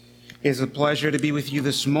It's a pleasure to be with you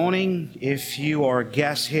this morning. If you are a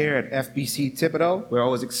guest here at FBC Thibodaux, we're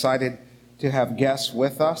always excited to have guests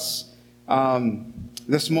with us.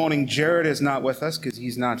 This morning, Jared is not with us because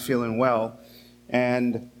he's not feeling well.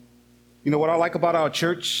 And you know what I like about our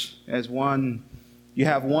church? You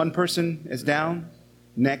have one person is down,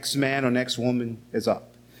 next man or next woman is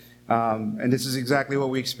up. And this is exactly what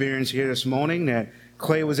we experienced here this morning, that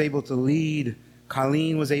Clay was able to lead,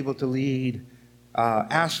 Colleen was able to lead,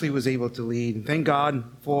 Ashley was able to lead. And thank God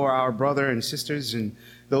for our brother and sisters and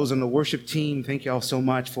those on the worship team. Thank you all so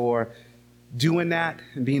much for doing that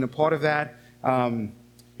and being a part of that.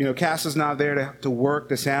 Cass is not there to work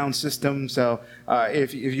the sound system. So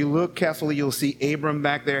if you look carefully, you'll see Abram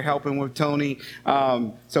back there helping with Tony.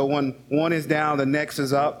 So when one is down, the next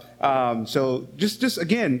is up. So just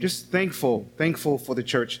thankful for the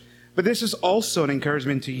church. But this is also an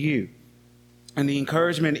encouragement to you. And the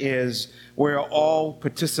encouragement is we're all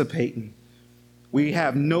participating. We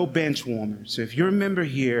have no bench warmers. So if you're a member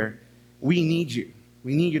here, we need you.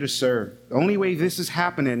 We need you to serve. The only way this is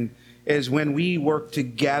happening is when we work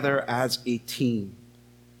together as a team.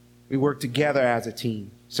 We work together as a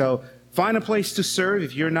team. So find a place to serve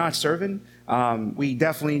if you're not serving. We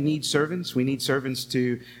definitely need servants. We need servants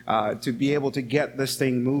to be able to get this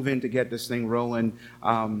thing moving, to get this thing rolling.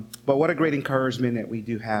 But what a great encouragement that we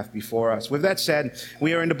do have before us. With that said,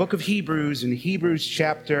 we are in the book of Hebrews, in Hebrews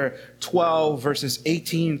chapter 12, verses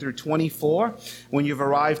 18 through 24. When you've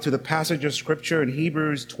arrived to the passage of scripture in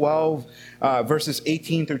Hebrews 12, verses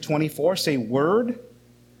 18 through 24, say word.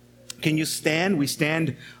 Can you stand? We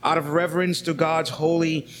stand out of reverence to God's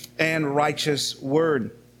holy and righteous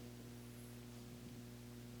word.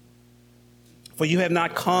 For you have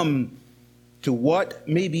not come to what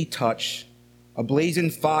may be touched, a blazing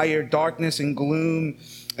fire, darkness and gloom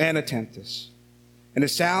and a tempest, and the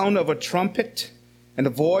sound of a trumpet and a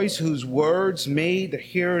voice whose words made the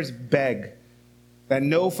hearers beg that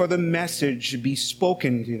no further message should be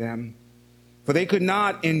spoken to them. For they could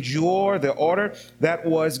not endure the order that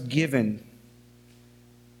was given.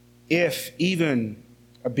 If even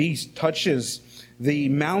a beast touches the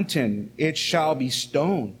mountain, it shall be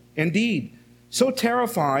stoned. Indeed, so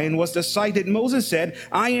terrifying was the sight that Moses said,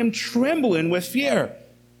 I am trembling with fear.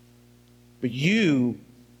 But you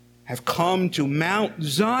have come to Mount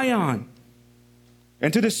Zion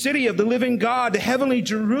and to the city of the living God, the heavenly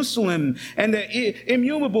Jerusalem, and the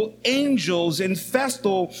immutable angels in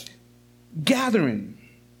festal gathering,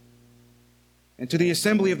 and to the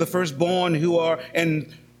assembly of the firstborn who are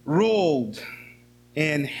enrolled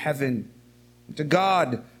in heaven, and to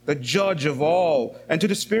God, the judge of all, and to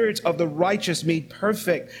the spirits of the righteous made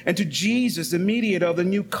perfect, and to Jesus, the mediator of the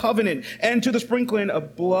new covenant, and to the sprinkling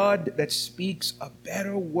of blood that speaks a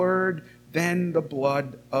better word than the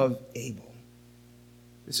blood of Abel.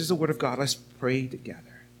 This is the word of God. Let's pray together.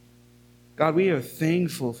 God, we are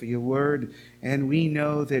thankful for your word, and we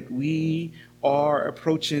know that we are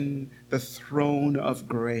approaching the throne of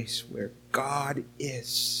grace where God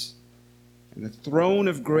is. And the throne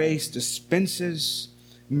of grace dispenses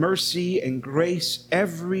mercy and grace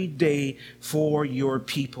every day for your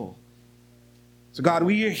people. So God,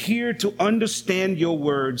 we are here to understand your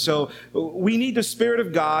word. So we need the Spirit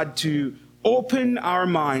of God to open our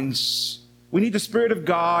minds. We need the Spirit of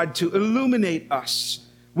God to illuminate us.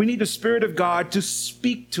 We need the Spirit of God to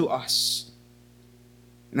speak to us.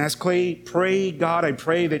 And as Clay prayed, God, I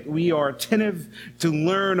pray that we are attentive to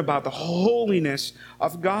learn about the holiness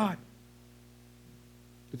of God.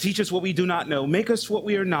 To teach us what we do not know, make us what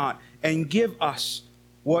we are not, and give us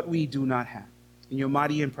what we do not have. In your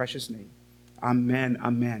mighty and precious name. Amen,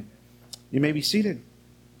 amen. You may be seated.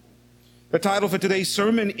 The title for today's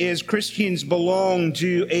sermon is Christians Belong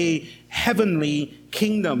to a Heavenly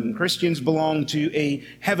Kingdom. Christians belong to a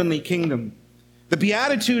heavenly kingdom. The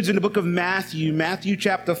Beatitudes in the book of Matthew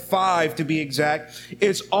chapter 5 to be exact,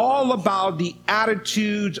 is all about the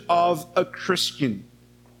attitudes of a Christian.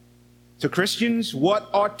 So Christians, what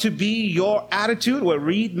ought to be your attitude? Well,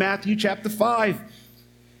 read Matthew chapter 5.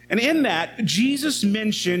 And in that, Jesus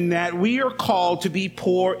mentioned that we are called to be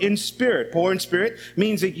poor in spirit. Poor in spirit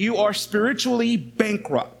means that you are spiritually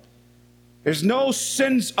bankrupt. There's no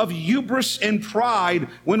sense of hubris and pride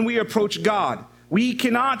when we approach God. We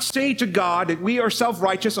cannot say to God that we are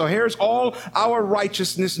self-righteous, or here's all our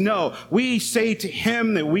righteousness. No, we say to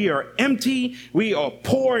him that we are empty, we are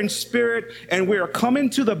poor in spirit, and we are coming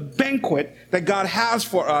to the banquet that God has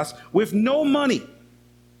for us with no money.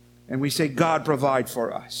 And we say, God, provide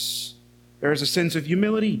for us. There is a sense of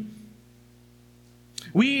humility.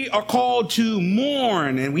 We are called to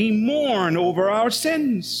mourn, and we mourn over our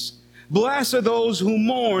sins. Blessed are those who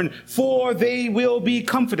mourn, for they will be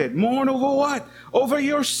comforted. Mourn over what? Over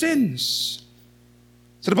your sins.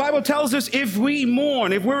 So the Bible tells us if we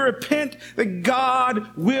mourn, if we repent, that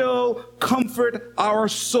God will comfort our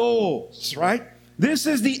souls, right? This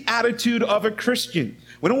is the attitude of a Christian.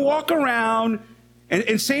 We don't walk around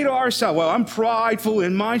and say to ourselves, well, I'm prideful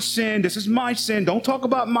in my sin. This is my sin. Don't talk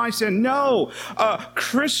about my sin. No, a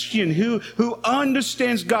Christian who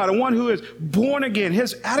understands God and one who is born again,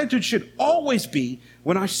 his attitude should always be,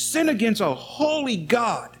 when I sin against a holy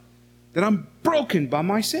God, that I'm broken by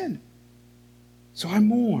my sin. So I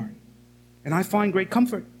mourn and I find great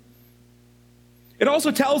comfort. It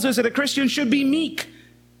also tells us that a Christian should be meek.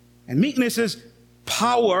 And meekness is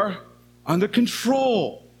power under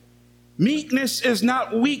control. Meekness is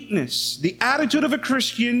not weakness. The attitude of a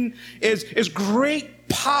Christian is great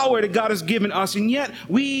power that God has given us, and yet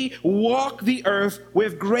we walk the earth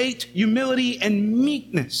with great humility and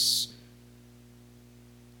meekness.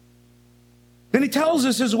 Then he tells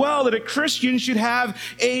us as well that a Christian should have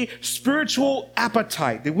a spiritual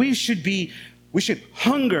appetite, that we should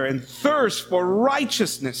hunger and thirst for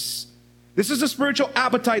righteousness. This is a spiritual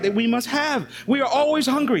appetite that we must have. We are always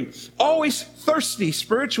hungry, always thirsty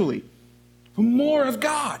spiritually for more of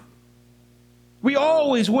God. We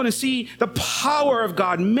always want to see the power of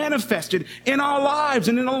God manifested in our lives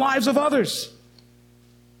and in the lives of others.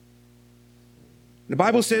 The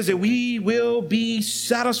Bible says that we will be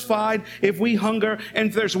satisfied if we hunger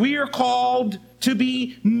and thirst. We are called to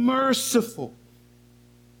be merciful.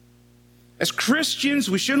 As Christians,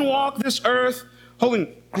 we shouldn't walk this earth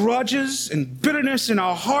holding grudges and bitterness in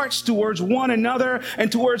our hearts towards one another and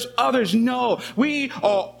towards others. No, we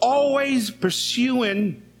are always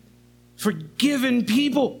pursuing forgiven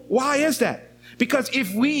people. Why is that? Because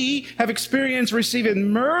if we have experienced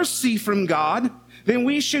receiving mercy from God, then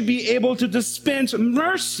we should be able to dispense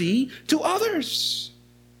mercy to others.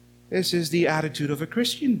 This is the attitude of a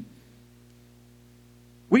Christian.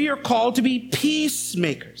 We are called to be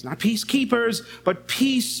peacemakers, not peacekeepers, but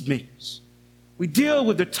peacemakers. We deal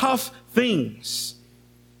with the tough things.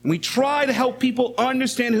 And we try to help people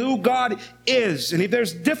understand who God is. And if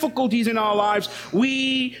there's difficulties in our lives,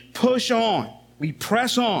 we push on. We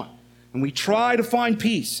press on. And we try to find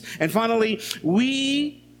peace. And finally,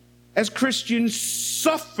 we as Christians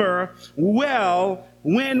suffer well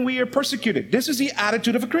when we are persecuted. This is the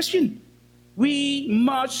attitude of a Christian. We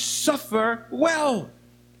must suffer well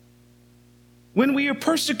when we are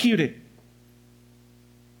persecuted.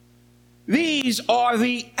 These are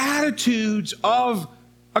the attitudes of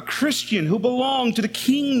a Christian who belong to the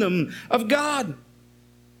kingdom of God.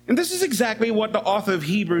 And this is exactly what the author of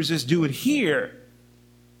Hebrews is doing here.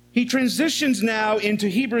 He transitions now into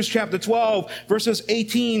Hebrews chapter 12, verses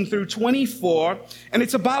 18 through 24, and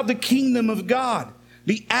it's about the kingdom of God,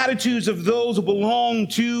 the attitudes of those who belong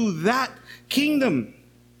to that kingdom.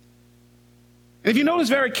 And if you notice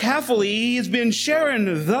very carefully, he has been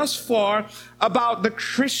sharing thus far about the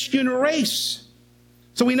Christian race.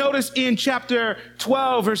 So we notice in chapter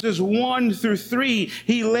 12, verses 1 through 3,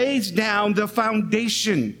 he lays down the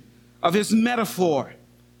foundation of his metaphor.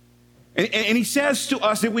 And he says to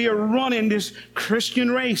us that we are running this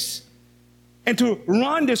Christian race. And to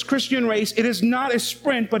run this Christian race, it is not a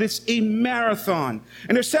sprint, but it's a marathon.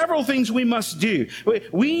 And there's several things we must do.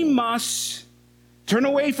 We must turn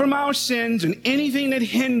away from our sins and anything that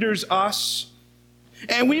hinders us.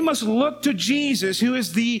 And we must look to Jesus, who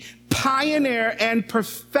is the pioneer and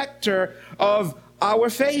perfecter of our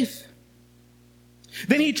faith.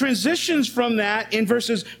 Then he transitions from that in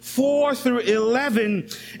verses 4 through 11,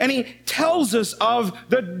 and he tells us of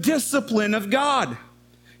the discipline of God.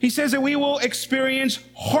 He says that we will experience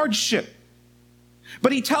hardship.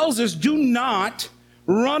 But he tells us, do not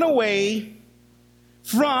run away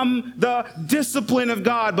from the discipline of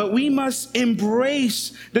God, but we must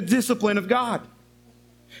embrace the discipline of God.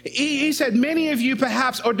 He said, many of you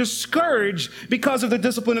perhaps are discouraged because of the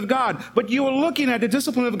discipline of God, but you are looking at the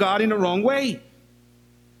discipline of God in the wrong way.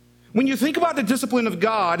 When you think about the discipline of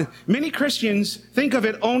God, many Christians think of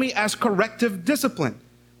it only as corrective discipline,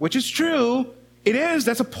 which is true. It is.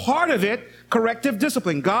 That's a part of it, corrective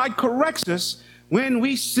discipline. God corrects us when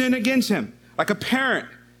we sin against him, like a parent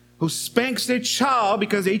who spanks their child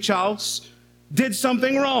because a child did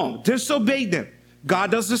something wrong, disobeyed them. God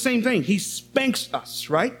does the same thing. He spanks us,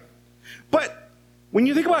 right? But when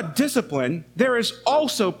you think about discipline, there is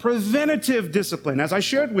also preventative discipline, as I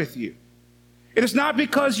shared with you. It is not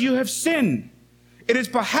because you have sinned. It is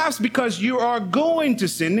perhaps because you are going to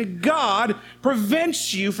sin that God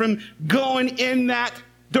prevents you from going in that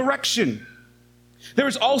direction. There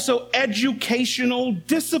is also educational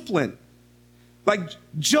discipline. Like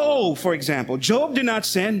Job, for example. Job did not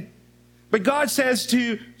sin. But God says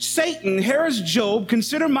to Satan, here is Job,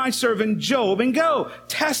 consider my servant Job and go,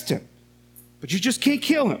 test him. But you just can't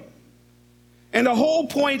kill him. And the whole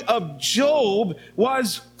point of Job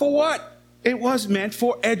was for what? It was meant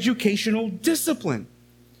for educational discipline.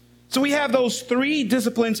 So we have those three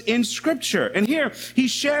disciplines in Scripture. And here he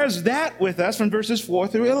shares that with us from verses 4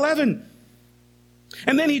 through 11.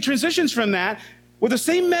 And then he transitions from that with the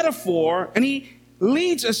same metaphor, and he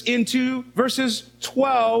leads us into verses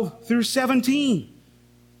 12 through 17.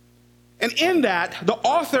 And in that, the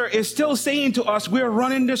author is still saying to us, we're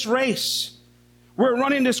running this race. We're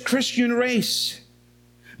running this Christian race.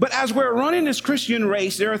 But as we're running this Christian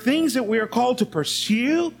race, there are things that we are called to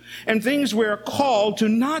pursue and things we are called to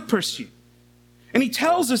not pursue. And he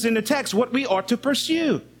tells us in the text what we ought to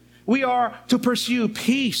pursue. We are to pursue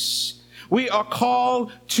peace. We are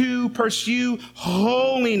called to pursue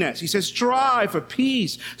holiness. He says, strive for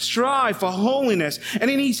peace, strive for holiness. And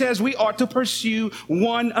then he says we ought to pursue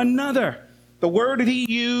one another. The word that he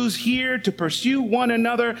used here to pursue one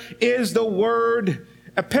another is the word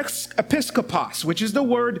episkopos, which is the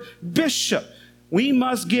word bishop. We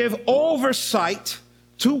must give oversight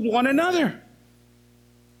to one another.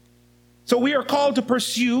 So we are called to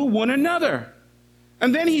pursue one another.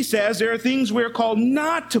 And then he says there are things we're called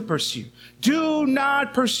not to pursue. Do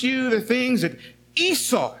not pursue the things that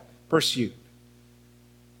Esau pursued.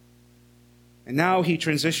 And now he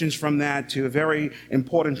transitions from that to a very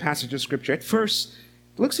important passage of Scripture. At first,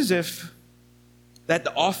 it looks as if that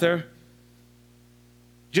the author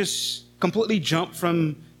just completely jumped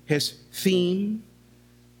from his theme.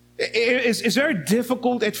 It's very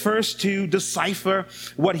difficult at first to decipher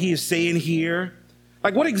what he is saying here.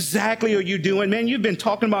 Like, what exactly are you doing? Man, you've been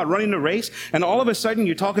talking about running the race, and all of a sudden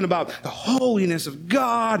you're talking about the holiness of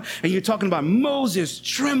God, and you're talking about Moses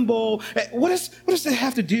tremble. What does that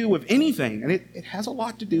have to do with anything? And it has a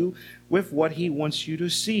lot to do with what he wants you to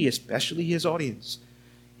see, especially his audience.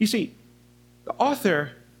 You see, the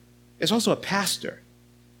author is also a pastor,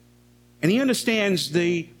 and he understands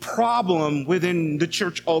the problem within the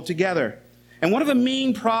church altogether. And one of the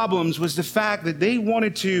main problems was the fact that they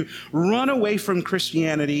wanted to run away from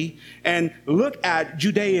Christianity and look at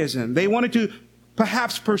Judaism. They wanted to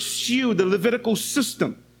perhaps pursue the Levitical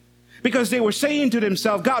system because they were saying to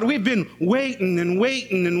themselves, God, we've been waiting and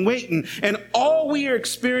waiting and waiting, and all we are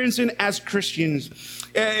experiencing as Christians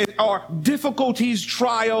are difficulties,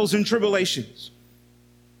 trials, and tribulations.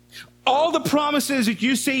 All the promises that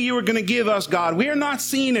you say you were going to give us, God, we are not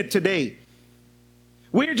seeing it today.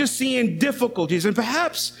 We're just seeing difficulties. And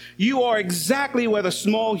perhaps you are exactly where the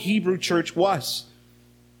small Hebrew church was.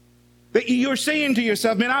 That you're saying to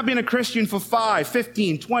yourself, man, I've been a Christian for 5,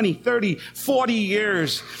 15, 20, 30, 40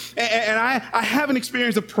 years. And I haven't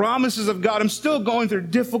experienced the promises of God. I'm still going through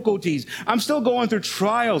difficulties. I'm still going through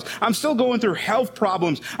trials. I'm still going through health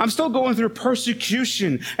problems. I'm still going through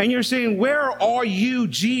persecution. And you're saying, where are you,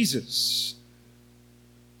 Jesus?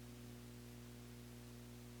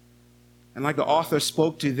 And like the author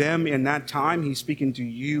spoke to them in that time, he's speaking to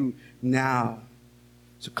you now.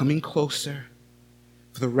 So come in closer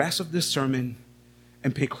for the rest of this sermon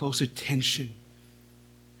and pay close attention,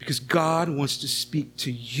 because God wants to speak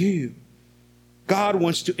to you. God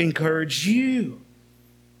wants to encourage you.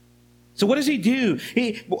 So what does he do?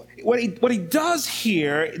 What he does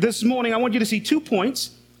here this morning, I want you to see 2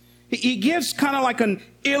 points. He gives kind of like an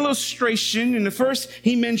illustration. In the first,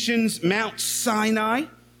 he mentions Mount Sinai.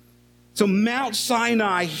 So Mount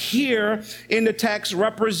Sinai here in the text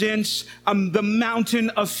represents the mountain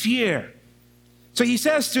of fear. So he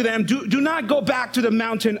says to them, do not go back to the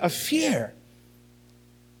mountain of fear,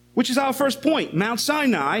 which is our first point. Mount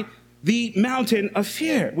Sinai, the mountain of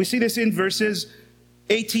fear. We see this in verses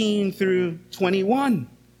 18 through 21.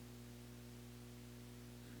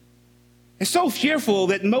 It's so fearful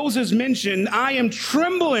that Moses mentioned, I am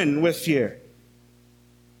trembling with fear.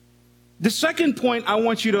 The second point I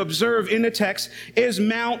want you to observe in the text is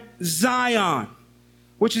Mount Zion,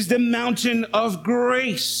 which is the mountain of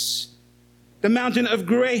grace. The mountain of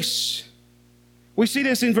grace. We see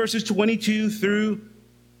this in verses 22 through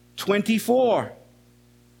 24.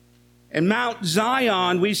 In Mount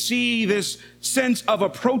Zion, we see this sense of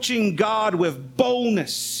approaching God with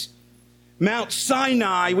boldness. Mount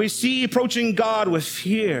Sinai, we see approaching God with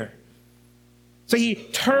fear. So he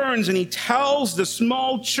turns and he tells the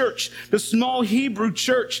small church, the small Hebrew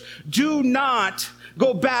church, do not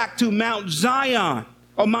go back to Mount Zion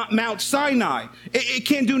or Mount Sinai. It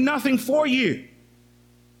can do nothing for you.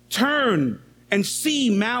 Turn and see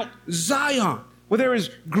Mount Zion, where there is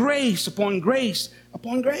grace upon grace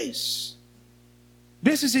upon grace.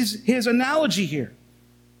 This is his analogy here.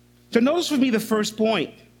 So notice with me the first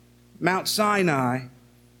point, Mount Sinai,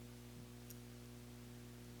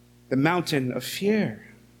 the mountain of fear.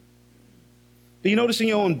 Do you notice in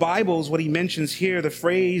your own Bibles what he mentions here, the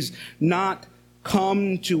phrase, not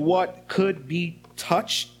come to what could be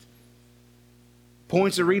touched?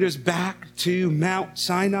 Points the readers back to Mount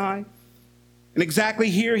Sinai. And exactly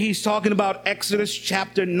here he's talking about Exodus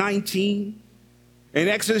chapter 19. In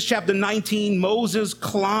Exodus chapter 19, Moses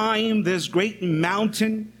climbed this great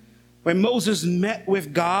mountain when Moses met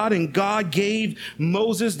with God, and God gave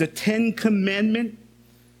Moses the 10 Commandments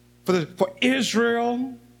for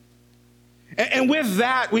Israel. And with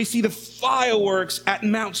that, we see the fireworks at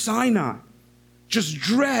Mount Sinai. Just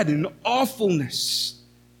dread and awfulness.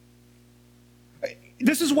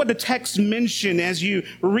 This is what the text mentions as you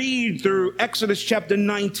read through Exodus chapter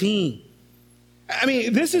 19. I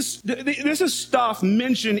mean, this is stuff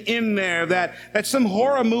mentioned in there that some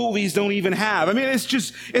horror movies don't even have. I mean, it's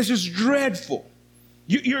just dreadful.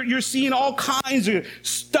 You're seeing all kinds of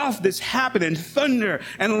stuff that's happening, thunder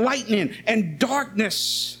and lightning and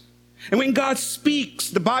darkness. And when God speaks,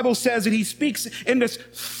 the Bible says that he speaks in this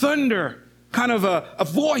thunder kind of a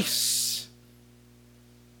voice.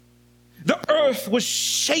 The earth was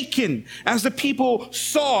shaken as the people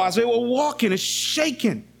saw, as they were walking, it's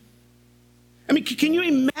shaken. I mean, can you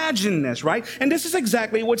imagine this, right? And this is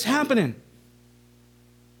exactly what's happening.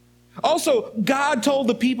 Also, God told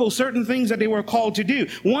the people certain things that they were called to do.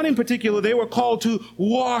 One in particular, they were called to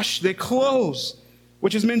wash their clothes,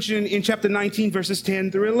 which is mentioned in chapter 19, verses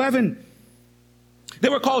 10 through 11. They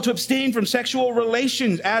were called to abstain from sexual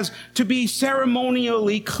relations as to be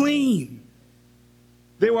ceremonially clean.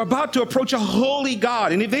 They were about to approach a holy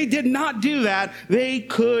God, and if they did not do that, they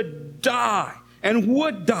could die and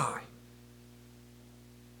would die.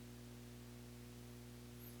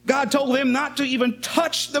 God told them not to even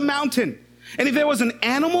touch the mountain. And if there was an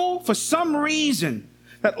animal, for some reason,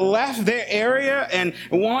 that left their area and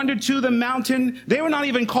wandered to the mountain, they were not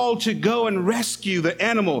even called to go and rescue the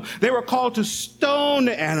animal. They were called to stone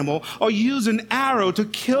the animal or use an arrow to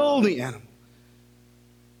kill the animal.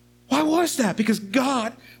 Why was that? Because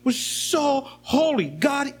God was so holy.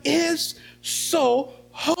 God is so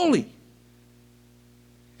holy.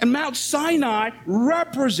 And Mount Sinai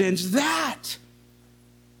represents that.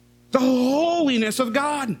 The holiness of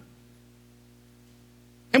God.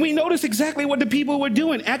 And we notice exactly what the people were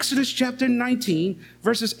doing. Exodus chapter 19,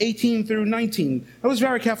 verses 18 through 19. Notice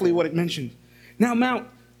very carefully what it mentioned. Now Mount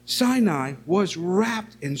Sinai was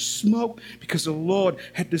wrapped in smoke because the Lord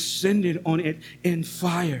had descended on it in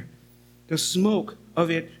fire. The smoke of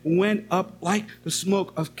it went up like the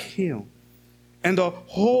smoke of kiln, and the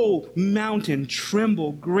whole mountain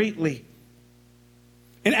trembled greatly.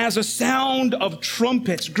 And as the sound of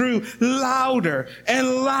trumpets grew louder and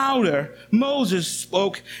louder, Moses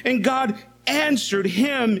spoke, and God answered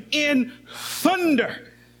him in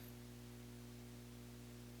thunder.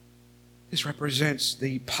 This represents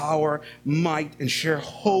the power, might, and sheer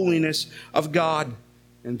holiness of God.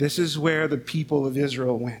 And this is where the people of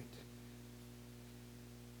Israel went.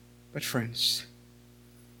 But friends,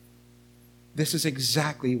 this is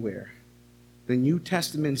exactly where the New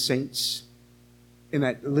Testament saints in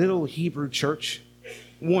that little Hebrew church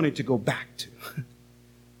wanted to go back to.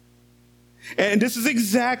 And this is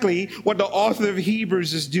exactly what the author of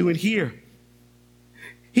Hebrews is doing here.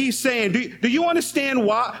 He's saying, do you understand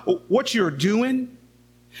what you're doing?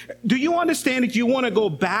 Do you understand that you want to go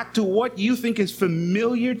back to what you think is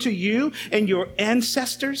familiar to you and your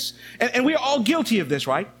ancestors? And we're all guilty of this,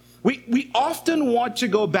 right? We often want to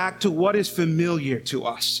go back to what is familiar to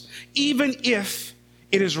us, even if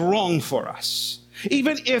it is wrong for us.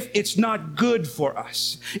 Even if it's not good for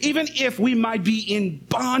us, even if we might be in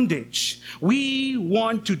bondage, we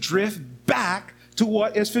want to drift back to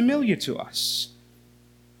what is familiar to us.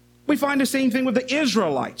 We find the same thing with the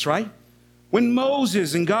Israelites, right? When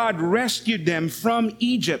Moses and God rescued them from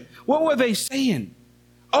Egypt, what were they saying?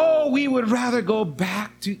 Oh, we would rather go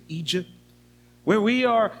back to Egypt where we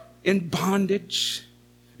are in bondage.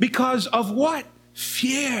 Because of what?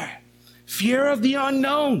 Fear. Fear of the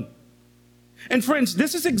unknown. And friends,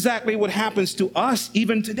 this is exactly what happens to us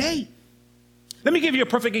even today. Let me give you a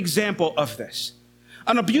perfect example of this.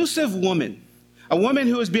 An abusive woman, a woman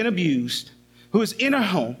who has been abused, who is in her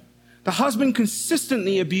home, the husband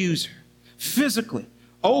consistently abuses her physically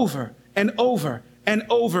over and over and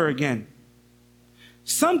over again.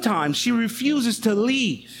 Sometimes she refuses to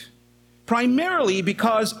leave, primarily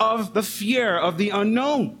because of the fear of the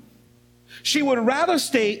unknown. She would rather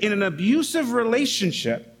stay in an abusive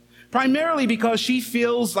relationship primarily because she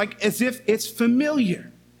feels like as if it's familiar.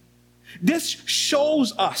 This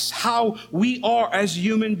shows us how we are as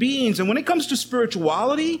human beings. And when it comes to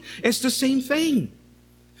spirituality, it's the same thing.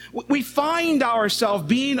 We find ourselves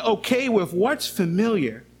being okay with what's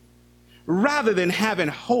familiar rather than having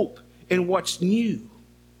hope in what's new.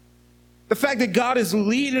 The fact that God is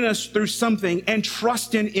leading us through something and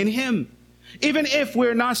trusting in Him. Even if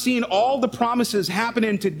we're not seeing all the promises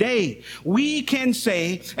happening today, we can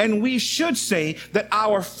say, and we should say, that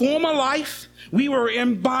our former life, we were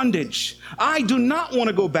in bondage. I do not want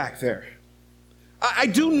to go back there. I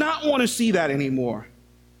do not want to see that anymore.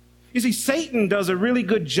 You see, Satan does a really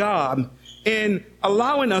good job in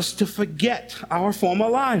allowing us to forget our former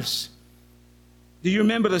lives. Do you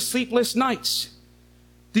remember the sleepless nights?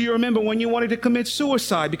 Do you remember when you wanted to commit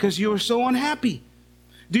suicide because you were so unhappy?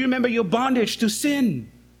 Do you remember your bondage to sin?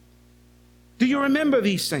 Do you remember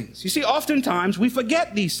these things? You see, oftentimes we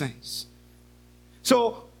forget these things.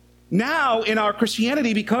 So now in our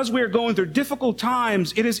Christianity, because we're going through difficult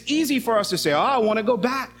times, it is easy for us to say, I want to go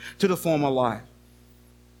back to the former life.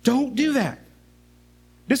 Don't do that.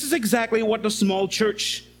 This is exactly what the small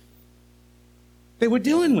church, they were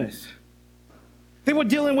dealing with. They were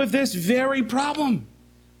dealing with this very problem.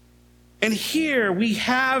 And here we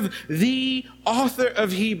have the author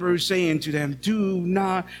of Hebrews saying to them, do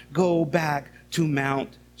not go back to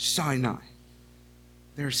Mount Sinai.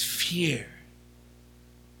 There's fear,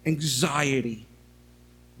 anxiety,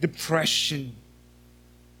 depression,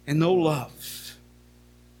 and no love.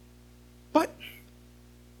 But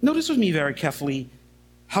notice with me very carefully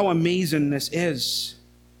how amazing this is.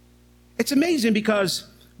 It's amazing because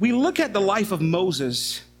we look at the life of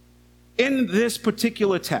Moses in this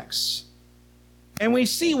particular text, and we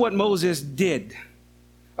see what Moses did.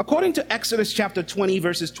 According to Exodus chapter 20,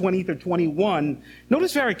 verses 20 through 21,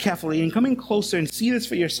 notice very carefully and coming closer and see this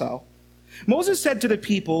for yourself. Moses said to the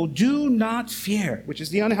people, do not fear, which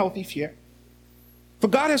is the unhealthy fear, for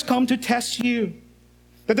God has come to test you,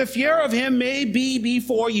 that the fear of him may be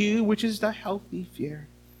before you, which is the healthy fear,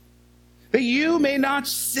 that you may not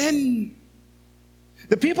sin.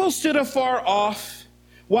 The people stood afar off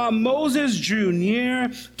while Moses drew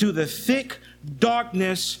near to the thick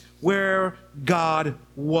darkness where God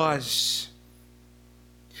was.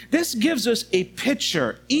 This gives us a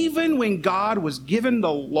picture. Even when God was giving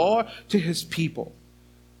the law to his people,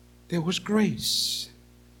 there was grace.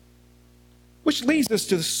 Which leads us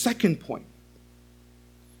to the second point.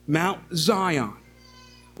 Mount Zion,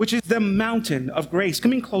 which is the mountain of grace.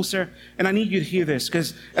 Coming closer, and I need you to hear this,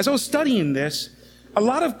 because as I was studying this, a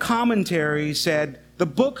lot of commentaries said the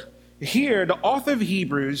book here, the author of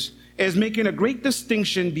Hebrews, is making a great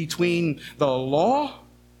distinction between the law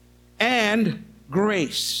and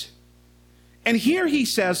grace. And here he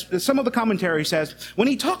says, some of the commentary says, when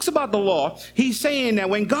he talks about the law, he's saying that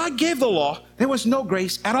when God gave the law, there was no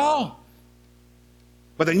grace at all.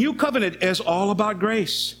 But the new covenant is all about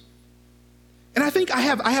grace. And I think I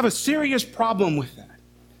have a serious problem with that.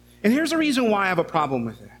 And here's the reason why I have a problem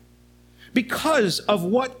with that. Because of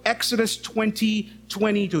what Exodus 20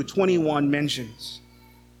 to 21 mentions.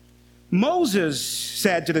 Moses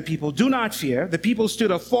said to the people, do not fear. The people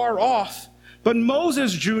stood afar off, but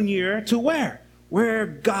Moses drew near to where? Where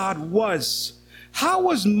God was. How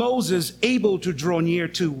was Moses able to draw near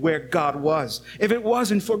to where God was if it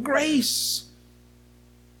wasn't for grace?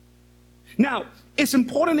 Now, it's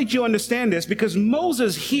important that you understand this because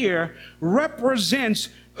Moses here represents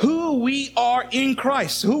who we are in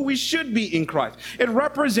Christ, who we should be in Christ. It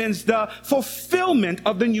represents the fulfillment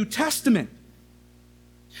of the New Testament.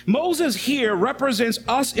 Moses here represents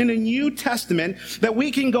us in the New Testament, that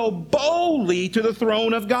we can go boldly to the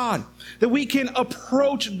throne of God, that we can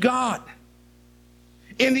approach God.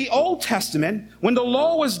 In the Old Testament, when the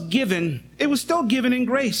law was given, it was still given in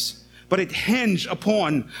grace, but it hinged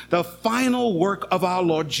upon the final work of our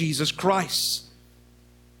Lord Jesus Christ.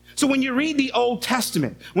 So when you read the Old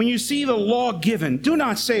Testament, when you see the law given, do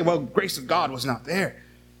not say, well, grace of God was not there.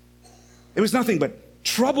 It was nothing but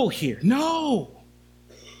trouble here. No.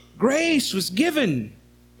 Grace was given,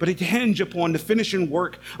 but it hinged upon the finishing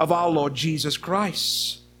work of our Lord Jesus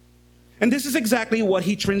Christ. And this is exactly what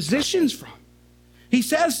he transitions from. He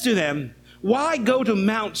says to them, why go to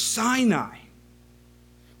Mount Sinai,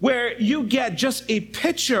 where you get just a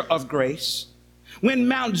picture of grace, when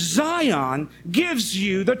Mount Zion gives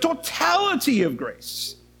you the totality of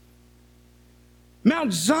grace?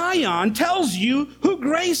 Mount Zion tells you who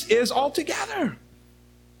grace is altogether.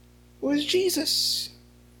 Who is Jesus?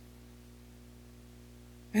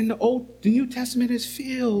 And the New Testament is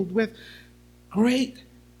filled with great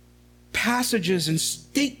passages and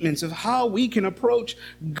statements of how we can approach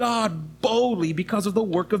God boldly because of the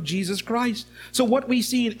work of Jesus Christ. So what we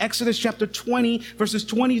see in Exodus chapter 20, verses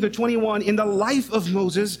 20 to 21 in the life of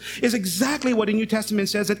Moses is exactly what the New Testament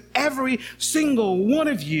says, that every single one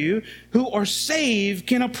of you who are saved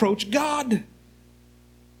can approach God.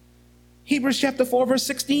 Hebrews chapter 4, verse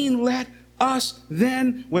 16, let us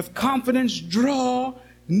then with confidence draw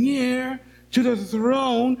near to the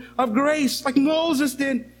throne of grace, like Moses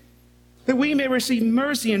did, that we may receive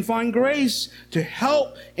mercy and find grace to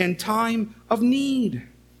help in time of need.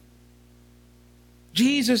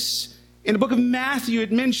 Jesus, in the book of Matthew,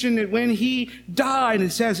 it mentioned that when he died,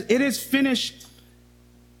 it says, it is finished.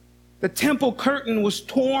 The temple curtain was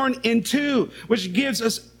torn in two, which gives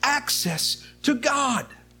us access to God.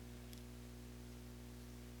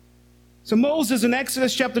 So Moses in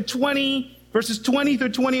Exodus chapter 20, verses 20 through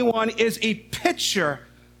 21 is a picture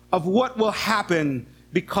of what will happen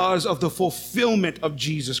because of the fulfillment of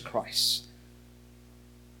Jesus Christ.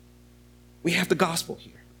 We have the gospel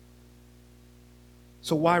here.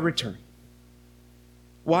 So why return?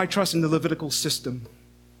 Why trust in the Levitical system?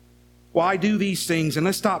 Why do these things? And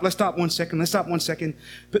let's stop 1 second.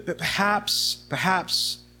 But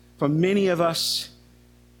perhaps for many of us,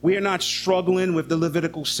 we are not struggling with the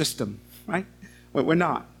Levitical system, right? We're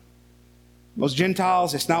not. Most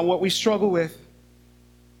Gentiles, it's not what we struggle with.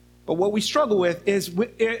 But what we struggle with is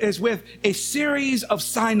with a series of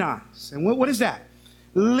Sinais. And what is that?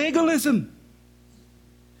 Legalism.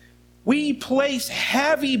 We place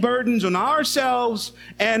heavy burdens on ourselves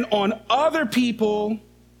and on other people,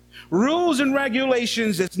 rules and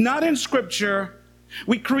regulations that's not in Scripture.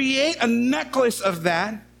 We create a necklace of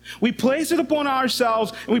that. We place it upon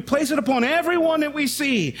ourselves, and we place it upon everyone that we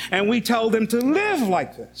see, and we tell them to live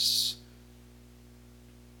like this.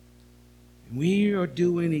 We are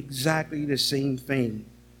doing exactly the same thing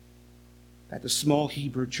that the small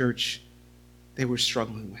Hebrew church, they were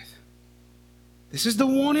struggling with. This is the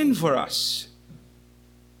warning for us.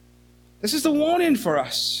 This is the warning for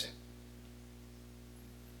us.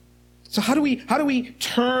 So how do we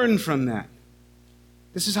turn from that?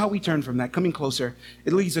 This is how we turn from that. Coming closer,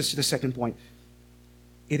 it leads us to the second point.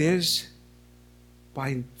 It is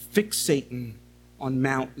by fixating on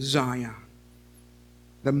Mount Zion,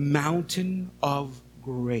 the mountain of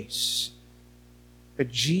grace,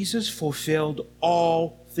 that Jesus fulfilled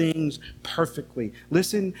all things perfectly.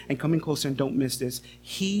 Listen, and coming closer, and don't miss this.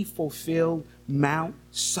 He fulfilled Mount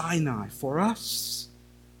Sinai for us.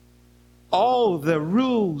 All the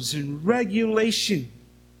rules and regulation.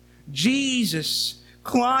 Jesus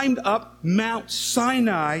climbed up Mount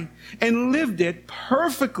Sinai and lived it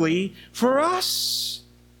perfectly for us.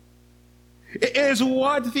 It is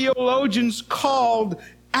what theologians called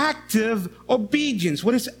active obedience.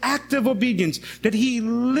 What is active obedience? That he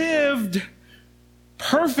lived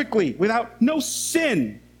perfectly without no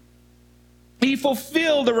sin. He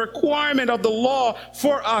fulfilled the requirement of the law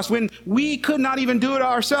for us when we could not even do it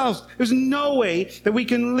ourselves. There's no way that we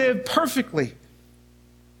can live perfectly.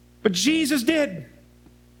 But Jesus did.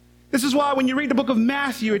 This is why when you read the book of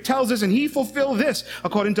Matthew, it tells us, and he fulfilled this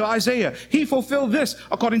according to Isaiah. He fulfilled this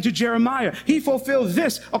according to Jeremiah. He fulfilled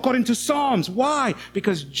this according to Psalms. Why?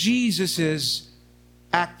 Because Jesus is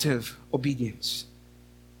active obedience.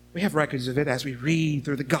 We have records of it as we read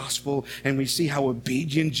through the gospel and we see how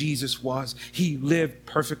obedient Jesus was. He lived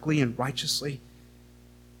perfectly and righteously.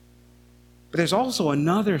 But there's also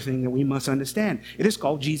another thing that we must understand. It is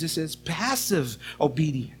called Jesus' passive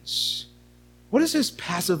obedience. What is his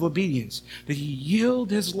passive obedience? That he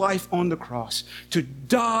yielded his life on the cross to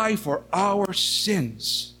die for our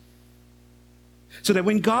sins. So that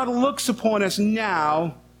when God looks upon us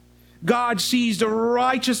now, God sees the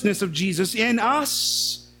righteousness of Jesus in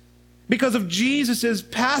us because of Jesus'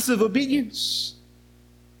 passive obedience.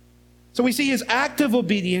 So we see his active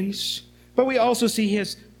obedience, but we also see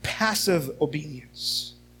his passive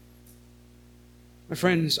obedience. My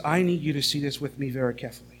friends, I need you to see this with me very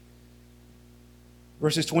carefully.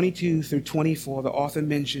 Verses 22 through 24, the author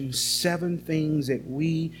mentions 7 things that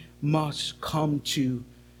we must come to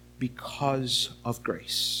because of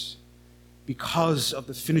grace, because of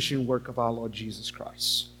the finishing work of our Lord Jesus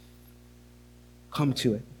Christ. Come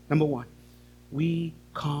to it. Number 1, we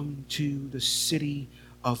come to the city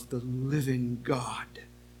of the living God.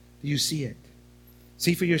 Do you see it?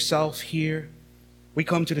 See for yourself here. We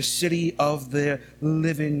come to the city of the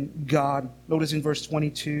living God. Notice in verse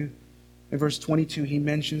 22. In verse 22, he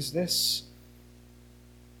mentions this.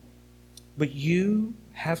 But you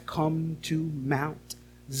have come to Mount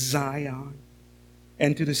Zion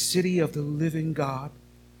and to the city of the living God,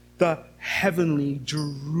 the heavenly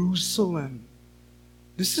Jerusalem.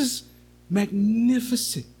 This is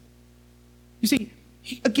magnificent. You see,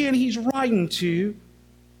 again, he's writing to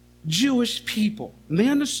Jewish people, and they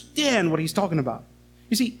understand what he's talking about.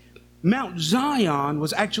 You see, Mount Zion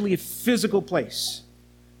was actually a physical place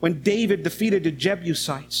when David defeated the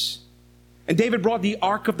Jebusites. And David brought the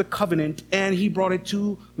Ark of the Covenant, and he brought it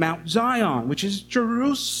to Mount Zion, which is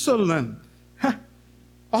Jerusalem.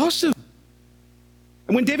 Awesome.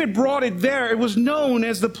 And when David brought it there, it was known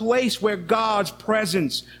as the place where God's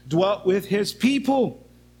presence dwelt with his people.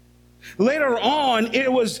 Later on,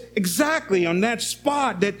 it was exactly on that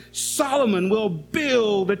spot that Solomon will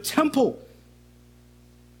build a temple.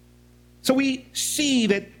 So we see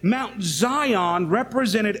that Mount Zion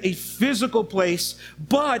represented a physical place,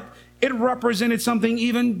 but it represented something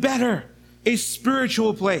even better, a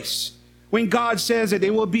spiritual place. When God says that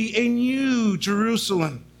it will be a new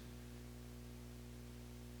Jerusalem.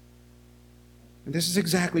 And this is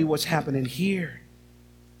exactly what's happening here.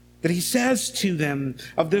 That he says to them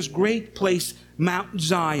of this great place, Mount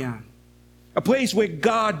Zion, a place where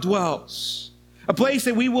God dwells, a place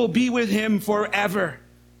that we will be with him forever.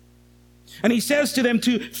 And he says to them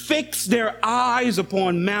to fix their eyes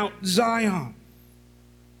upon Mount Zion.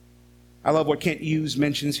 I love what Kent Hughes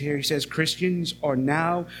mentions here. He says, Christians are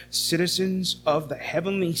now citizens of the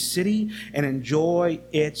heavenly city and enjoy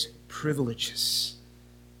its privileges.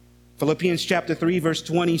 Philippians chapter 3, verse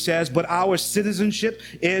 20 says, but our citizenship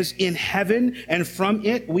is in heaven, and from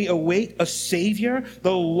it we await a Savior,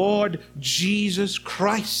 the Lord Jesus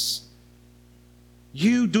Christ.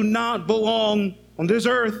 You do not belong on this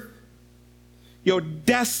earth. Your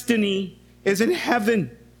destiny is in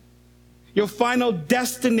heaven. Your final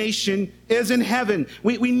destination is in heaven.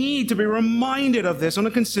 We need to be reminded of this on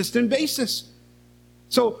a consistent basis.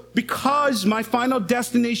 So because my final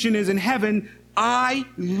destination is in heaven, I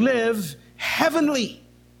live heavenly,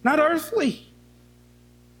 not earthly.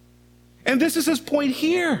 And this is his point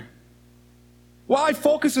here. Why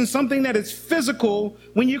focus on something that is physical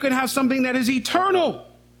when you can have something that is eternal?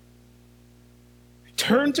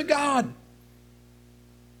 Turn to God.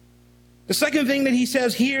 The second thing that he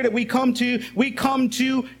says here that we come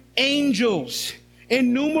to angels,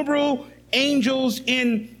 innumerable angels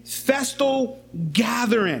in festal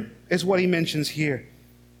gathering is what he mentions here.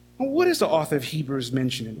 Well, what is the author of Hebrews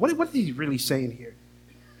mentioning? What is he really saying here?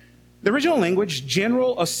 The original language,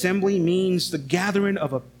 general assembly, means the gathering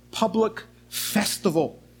of a public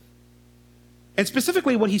festival. And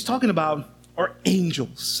specifically what he's talking about are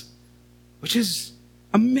angels, which is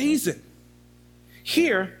amazing.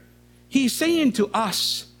 Here, he's saying to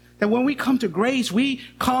us that when we come to grace, we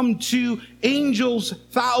come to angels,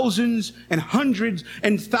 thousands and hundreds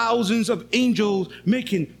and thousands of angels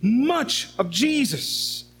making much of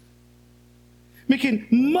Jesus, making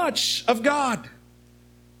much of God.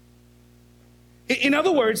 In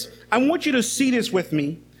other words, I want you to see this with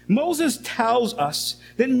me. Moses tells us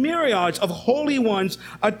that myriads of holy ones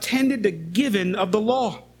attended the giving of the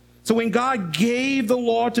law. So when God gave the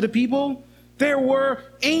law to the people, there were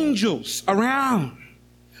angels around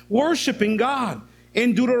worshiping God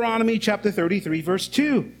in Deuteronomy chapter 33, verse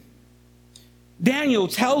 2. Daniel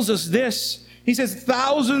tells us this. He says,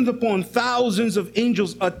 thousands upon thousands of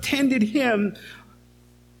angels attended him,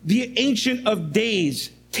 the Ancient of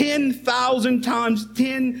Days. 10,000 times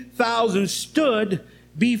 10,000 stood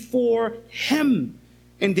before him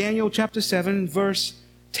in Daniel chapter 7, verse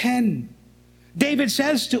 10. David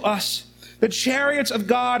says to us, the chariots of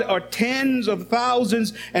God are tens of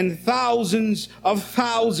thousands and thousands of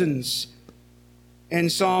thousands. In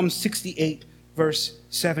Psalm 68, verse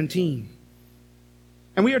 17.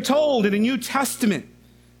 And we are told in the New Testament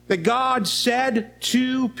that God said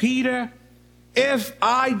to Peter, if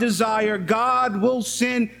I desire, God will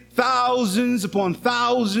send thousands upon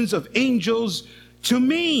thousands of angels to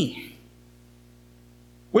me.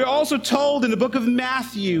 We're also told in the book of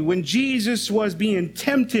Matthew, when Jesus was being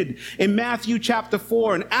tempted in Matthew chapter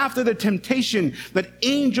 4, and after the temptation, that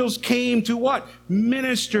angels came to what?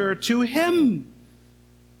 Minister to him.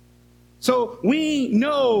 So we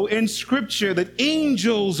know in Scripture that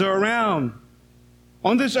angels are around.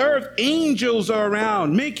 On this earth, angels are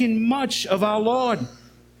around, making much of our Lord.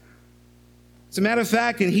 As a matter of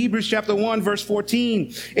fact, in Hebrews chapter 1, verse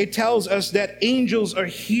 14, it tells us that angels are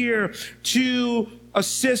here to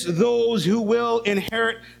assist those who will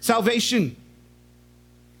inherit salvation.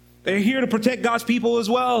 They're here to protect God's people as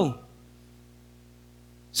well.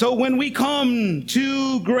 So when we come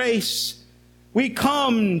to grace, we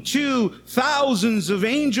come to thousands of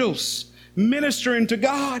angels ministering to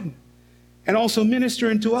God and also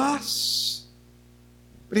ministering to us.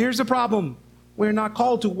 But here's the problem. We're not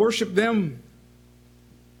called to worship them.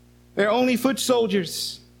 They're only foot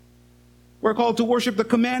soldiers. We're called to worship the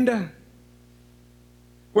commander.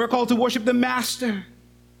 We're called to worship the master.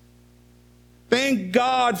 Thank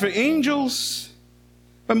God for angels,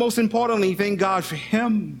 but most importantly, thank God for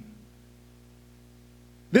him.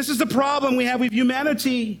 This is the problem we have with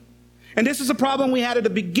humanity. And this is a problem we had at the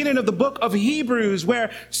beginning of the book of Hebrews,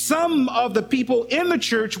 where some of the people in the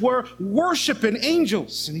church were worshiping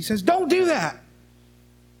angels. And he says, don't do that.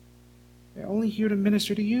 They're only here to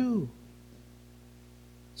minister to you.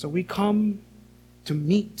 So we come to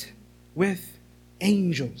meet with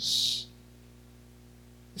angels.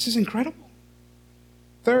 This is incredible.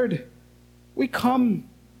 Third, we come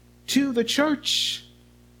to the church.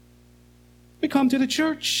 We come to the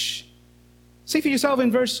church. See for yourself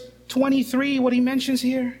in verse 23 what he mentions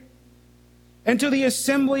here. And to the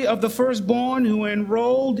assembly of the firstborn who are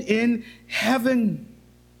enrolled in heaven.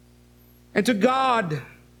 And to God.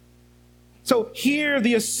 So here,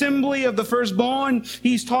 the assembly of the firstborn,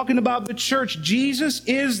 he's talking about the church. Jesus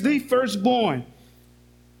is the firstborn.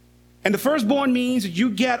 And the firstborn means that you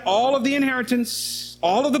get all of the inheritance,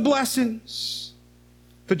 all of the blessings.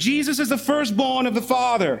 For Jesus is the firstborn of the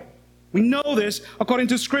Father. We know this according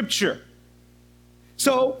to Scripture.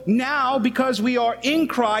 So now, because we are in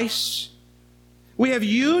Christ, we have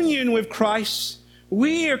union with Christ,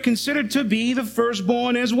 we are considered to be the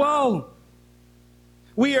firstborn as well.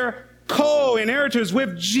 We are co-inheritors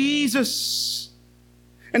with Jesus.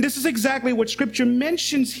 And this is exactly what Scripture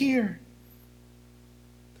mentions here.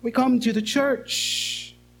 We come to the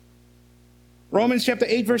church. Romans chapter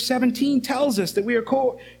 8, verse 17 tells us that we are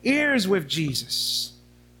co-heirs with Jesus.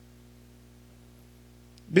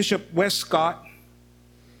 Bishop Westcott,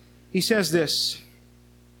 he says this: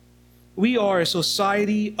 we are a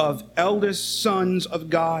society of eldest sons of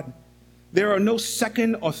God. There are no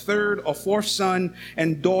second or third or fourth son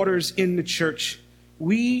and daughters in the church.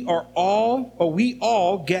 We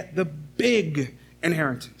all get the big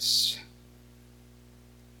inheritance.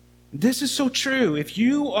 This is so true. If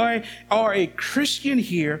you are a Christian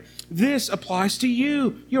here, this applies to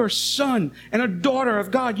you. You're a son and a daughter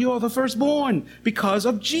of God. You are the firstborn because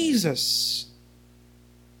of Jesus.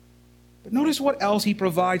 But notice what else he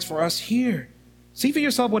provides for us here. See for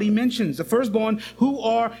yourself what he mentions. The firstborn who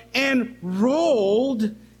are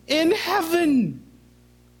enrolled in heaven.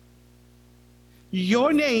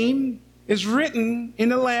 Your name is written in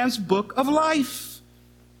the Lamb's book of life.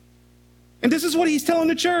 And this is what he's telling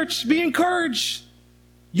the church. Be encouraged.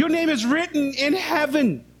 Your name is written in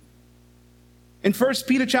heaven. In 1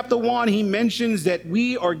 Peter chapter 1, he mentions that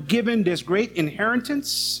we are given this great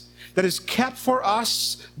inheritance that is kept for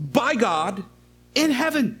us by God in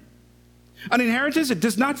heaven. An inheritance that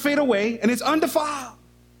does not fade away and is undefiled,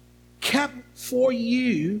 kept for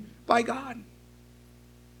you by God.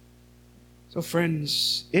 So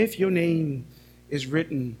friends, if your name is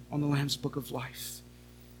written on the Lamb's book of life,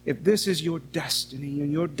 if this is your destiny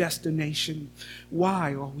and your destination,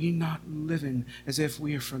 why are we not living as if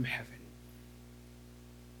we are from heaven?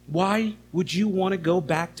 Why would you want to go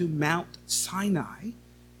back to Mount Sinai,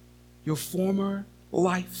 your former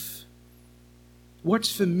life?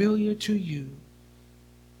 What's familiar to you,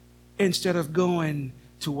 instead of going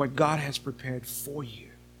to what God has prepared for you?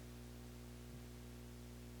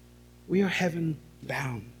 We are heaven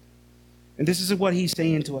bound. And this is what he's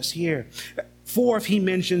saying to us here. Fourth, he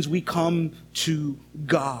mentions we come to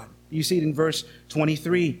God. You see it in verse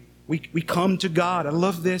 23. We come to God. I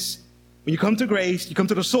love this. When you come to grace, you come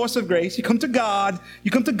to the source of grace. You come to God.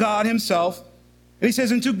 You come to God himself. And he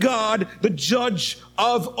says, and to God, the judge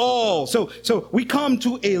of all. So we come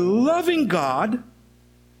to a loving God,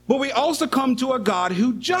 but we also come to a God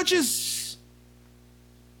who judges.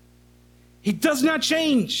 He does not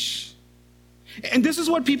change. And this is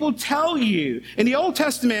what people tell you. In the Old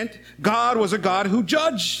Testament, God was a God who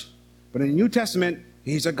judged. But in the New Testament,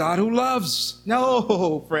 he's a God who loves.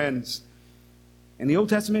 No, friends. In the Old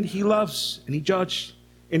Testament, he loves and he judged.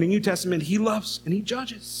 In the New Testament, he loves and he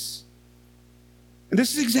judges. And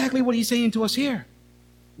this is exactly what he's saying to us here.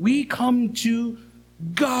 We come to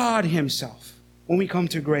God himself when we come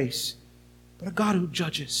to grace. But a God who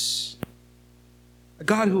judges. A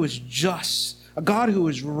God who is just. A God who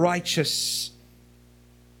is righteous.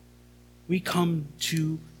 We come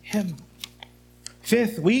to him.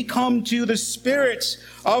 Fifth, we come to the spirits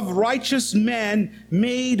of righteous men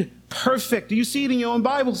made perfect. Do you see it in your own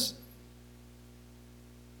Bibles?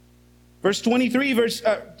 Verse 23,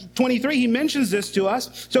 he mentions this to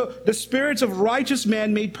us. So the spirits of righteous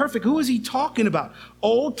men made perfect. Who is he talking about?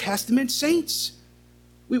 Old Testament saints.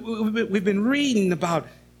 We've been reading about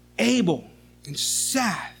Abel and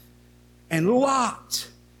Seth and Lot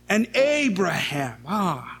and Abraham.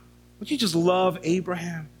 Don't you just love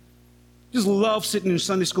Abraham? Just love sitting in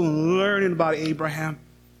Sunday school and learning about Abraham.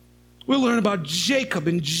 We'll learn about Jacob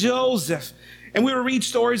and Joseph. And we'll read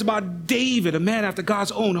stories about David, a man after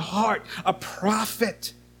God's own heart, a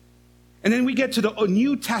prophet. And then we get to the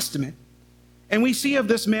New Testament, and we see of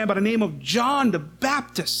this man by the name of John the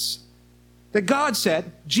Baptist, that God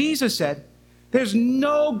said, Jesus said, there's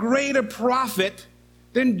no greater prophet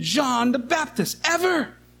than John the Baptist,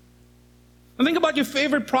 ever. And think about your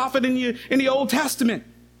favorite prophet in the Old Testament.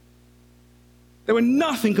 They were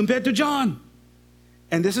nothing compared to John.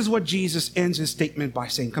 And this is what Jesus ends his statement by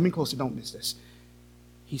saying. Coming closer, don't miss this.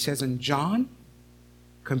 He says, and John,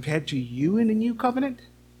 compared to you in the new covenant,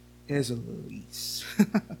 is least.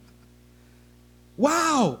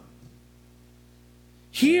 Wow.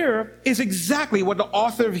 Here is exactly what the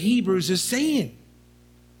author of Hebrews is saying.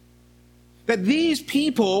 That these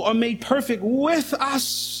people are made perfect with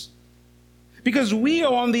us because we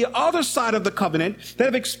are on the other side of the covenant that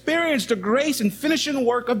have experienced the grace and finishing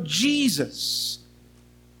work of Jesus.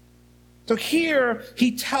 So here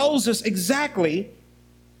he tells us exactly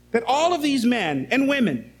that all of these men and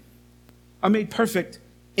women are made perfect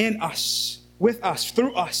in us, with us,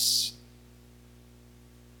 through us.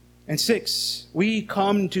 And 6, we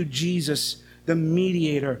come to Jesus, the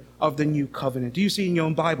mediator of the new covenant. Do you see in your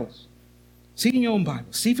own Bibles? See in your own Bible.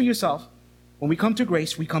 See for yourself. When we come to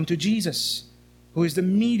grace, we come to Jesus, who is the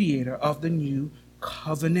mediator of the new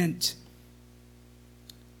covenant.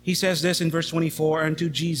 He says this in verse 24, and to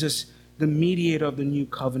Jesus, the mediator of the new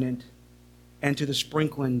covenant, and to the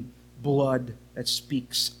sprinkling blood that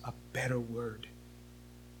speaks a better word.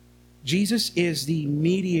 Jesus is the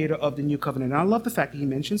mediator of the new covenant. And I love the fact that he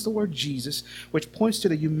mentions the word Jesus, which points to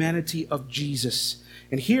the humanity of Jesus.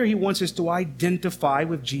 And here he wants us to identify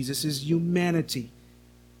with Jesus' humanity.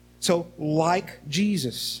 So, like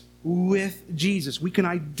Jesus, with Jesus, we can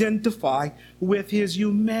identify with his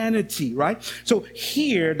humanity, right? So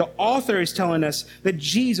here, the author is telling us that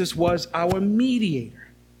Jesus was our mediator.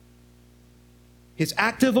 His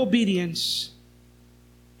active obedience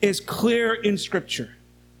is clear in Scripture.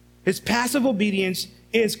 His passive obedience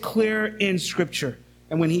is clear in Scripture.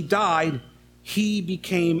 And when he died, he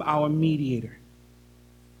became our mediator.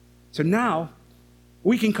 So now,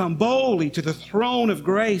 we can come boldly to the throne of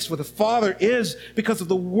grace where the Father is because of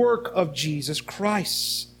the work of Jesus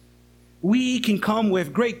Christ. We can come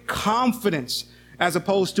with great confidence as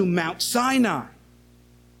opposed to Mount Sinai,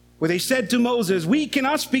 where they said to Moses, we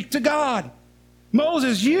cannot speak to God.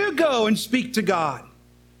 Moses, you go and speak to God.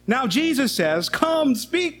 Now Jesus says, come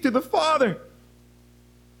speak to the Father.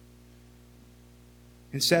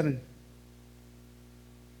 And 7,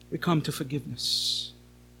 we come to forgiveness.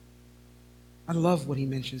 I love what he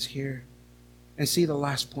mentions here. And see the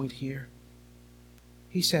last point here.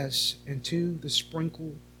 He says, and to the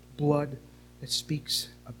sprinkled blood that speaks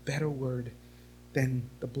a better word than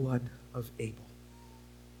the blood of Abel.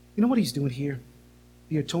 You know what he's doing here?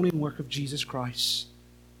 The atoning work of Jesus Christ.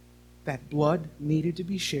 That blood needed to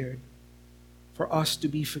be shared for us to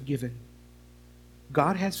be forgiven.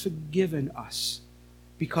 God has forgiven us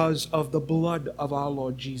because of the blood of our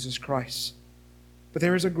Lord Jesus Christ. But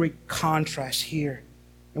there is a great contrast here.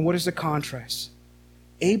 And what is the contrast?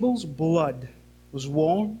 Abel's blood was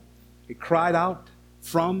warm. It cried out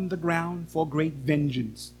from the ground for great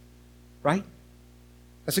vengeance. Right?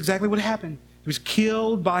 That's exactly what happened. He was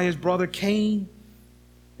killed by his brother Cain.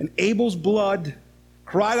 And Abel's blood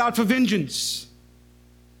cried out for vengeance.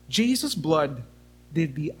 Jesus' blood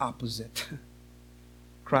did the opposite.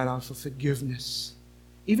 Cried out for forgiveness.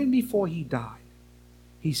 Even before he died,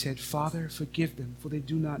 he said, Father, forgive them, for they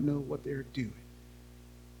do not know what they're doing.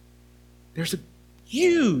 There's a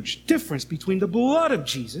huge difference between the blood of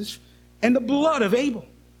Jesus and the blood of Abel.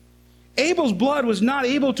 Abel's blood was not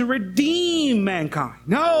able to redeem mankind.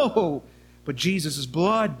 No, but Jesus'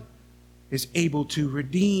 blood is able to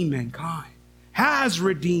redeem mankind, has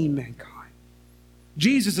redeemed mankind.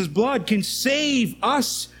 Jesus' blood can save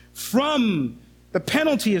us from the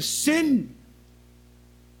penalty of sin.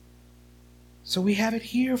 So we have it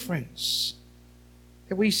here, friends,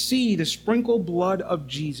 that we see the sprinkled blood of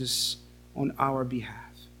Jesus on our behalf.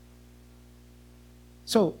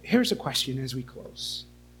 So here's a question as we close.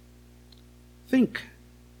 Think,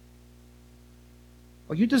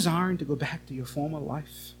 are you desiring to go back to your former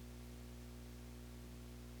life?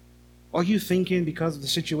 Are you thinking because of the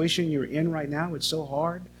situation you're in right now, it's so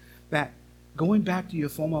hard that going back to your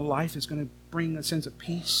former life is going to bring a sense of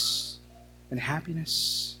peace and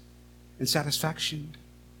happiness and satisfaction?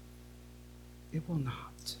 It will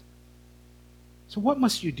not. So what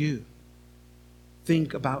must you do?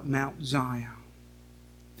 Think about Mount Zion.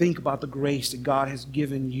 Think about the grace that God has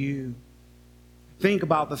given you. Think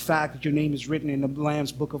about the fact that your name is written in the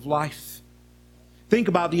Lamb's book of life. Think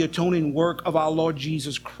about the atoning work of our Lord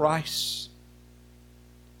Jesus Christ.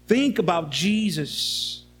 Think about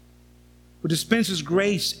Jesus, who dispenses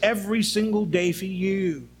grace every single day for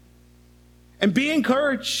you. And be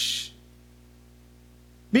encouraged.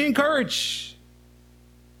 Be encouraged.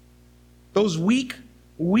 Those weak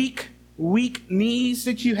knees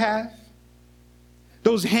that you have,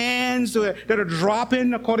 those hands that are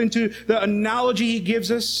dropping according to the analogy he gives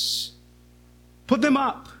us, put them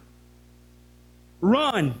up.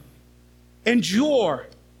 Run. Endure.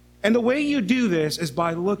 And the way you do this is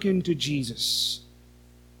by looking to Jesus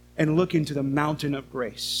and looking to the mountain of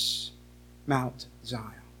grace, Mount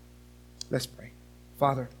Zion. Let's pray.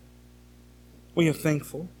 Father, we are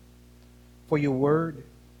thankful for your word.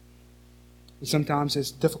 Sometimes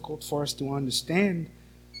it's difficult for us to understand,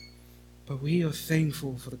 but we are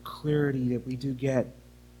thankful for the clarity that we do get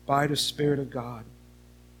by the Spirit of God,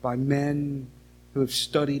 by men who have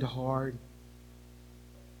studied hard,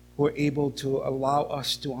 who are able to allow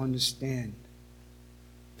us to understand.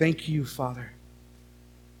 Thank you, Father,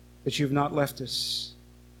 that you have not left us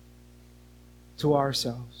to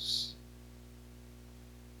ourselves.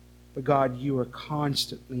 But God, you are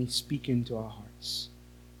constantly speaking to our hearts.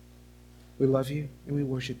 We love you and we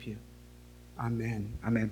worship you. Amen. Amen.